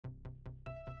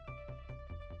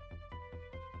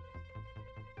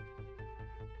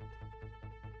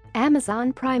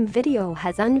Amazon Prime Video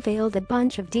has unveiled a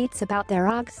bunch of deets about their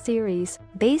OMG series,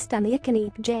 based on the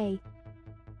iconic J.R.R.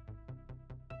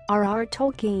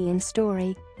 Tolkien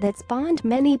story that spawned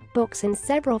many books and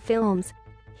several films.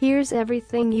 Here's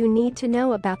everything you need to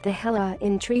know about the hella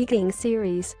intriguing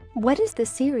series. What is the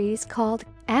series called?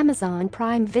 Amazon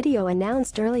Prime Video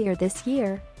announced earlier this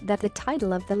year that the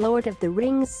title of the Lord of the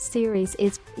Rings series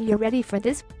is, you ready for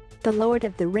this? The Lord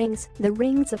of the Rings, The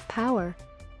Rings of Power.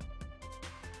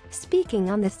 Speaking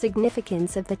on the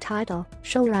significance of the title,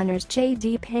 showrunners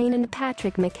J.D. Payne and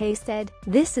Patrick McKay said,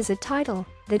 "This is a title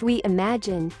that we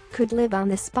imagine could live on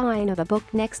the spine of a book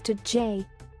next to J.R.R.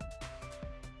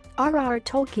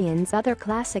 Tolkien's other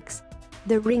classics.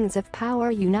 The Rings of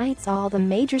Power unites all the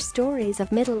major stories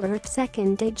of Middle-earth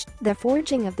Second Age, the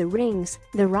forging of the rings,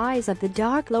 the rise of the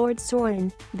Dark Lord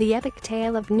Sauron, the epic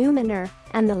tale of Numenor,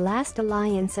 and the last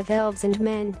alliance of elves and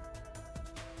men."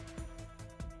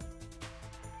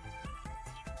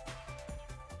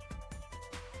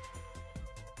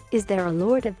 Is there a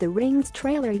Lord of the Rings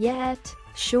trailer yet?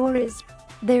 Sure is.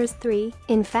 There's 3,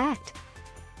 in fact.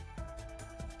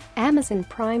 Amazon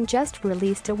Prime just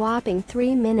released a whopping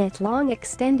 3-minute-long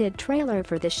extended trailer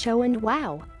for the show, and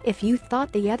wow, if you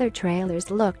thought the other trailers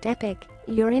looked epic,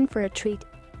 you're in for a treat.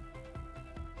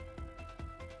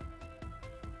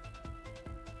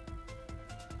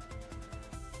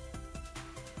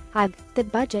 The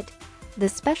budget, the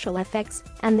special effects,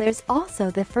 and there's also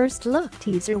the first look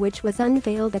teaser which was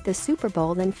unveiled at the Super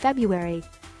Bowl in February.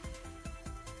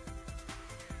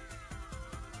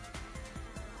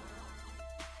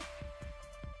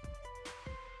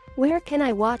 Where can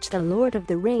I watch the Lord of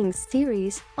the Rings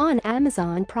series? On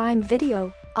Amazon Prime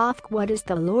Video. What is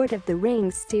the Lord of the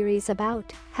Rings series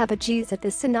about? Have a G's at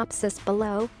the synopsis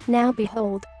below. Now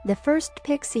behold, the first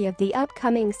pixie of the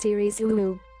upcoming series.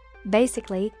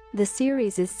 Basically, the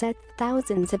series is set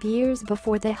thousands of years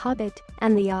before The Hobbit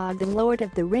and the Lord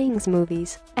of the Rings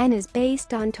movies, and is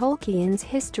based on Tolkien's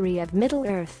history of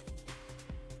Middle-earth.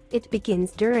 It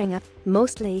begins during a,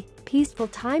 mostly, peaceful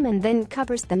time and then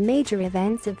covers the major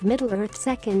events of Middle-earth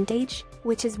Second Age,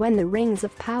 which is when the Rings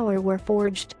of Power were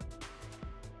forged.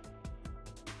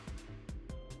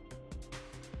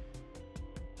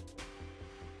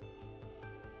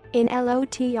 In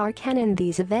LOTR canon,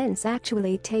 these events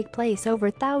actually take place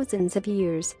over thousands of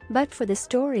years, but for the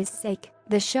story's sake,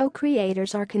 the show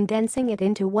creators are condensing it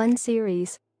into one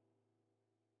series.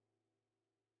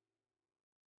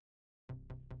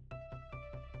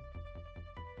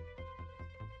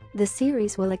 The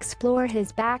series will explore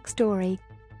his backstory.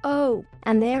 Oh,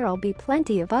 and there'll be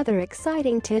plenty of other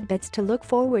exciting tidbits to look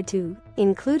forward to,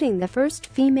 including the first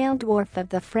female dwarf of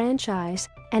the franchise,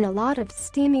 and a lot of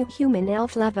steamy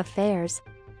human-elf love affairs.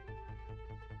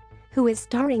 Who is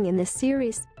starring in the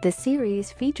series? The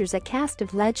series features a cast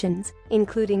of legends,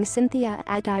 including Cynthia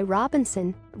Addai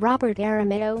Robinson, Robert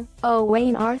Aramayo,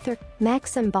 Owain Arthur,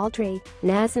 Maxim Baldry,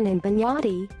 Nazanin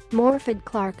Banyati, Morfydd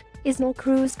Clark, Ismael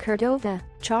Cruz Cordova,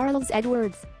 Charles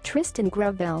Edwards, Tristan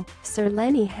Grovell, Sir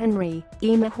Lenny Henry,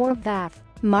 Emma Horvath,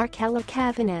 Markella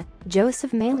Kavanagh,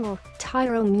 Joseph Manuel,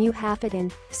 Tyrone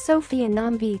Muhaffadin, Sophia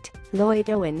Nambeat, Lloyd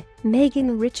Owen,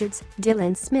 Megan Richards,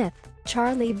 Dylan Smith,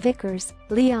 Charlie Vickers,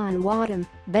 Leon Wadham,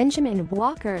 Benjamin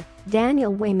Walker,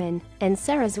 Daniel Wayman, and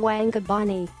Sarah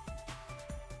Zwangabani.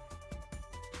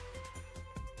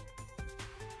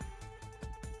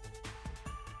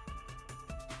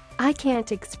 I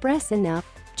can't express enough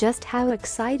just how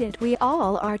excited we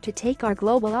all are to take our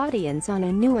global audience on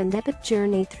a new and epic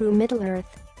journey through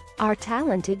Middle-earth. Our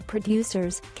talented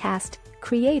producers, cast,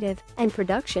 creative, and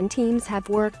production teams have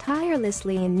worked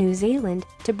tirelessly in New Zealand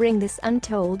to bring this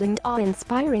untold and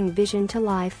awe-inspiring vision to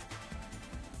life.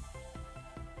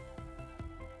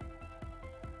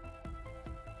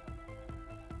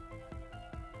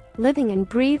 Living and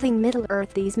breathing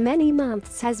Middle-earth these many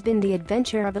months has been the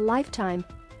adventure of a lifetime.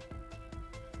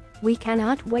 We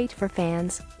cannot wait for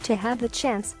fans to have the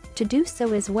chance to do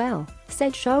so as well,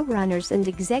 said showrunners and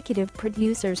executive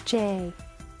producers J.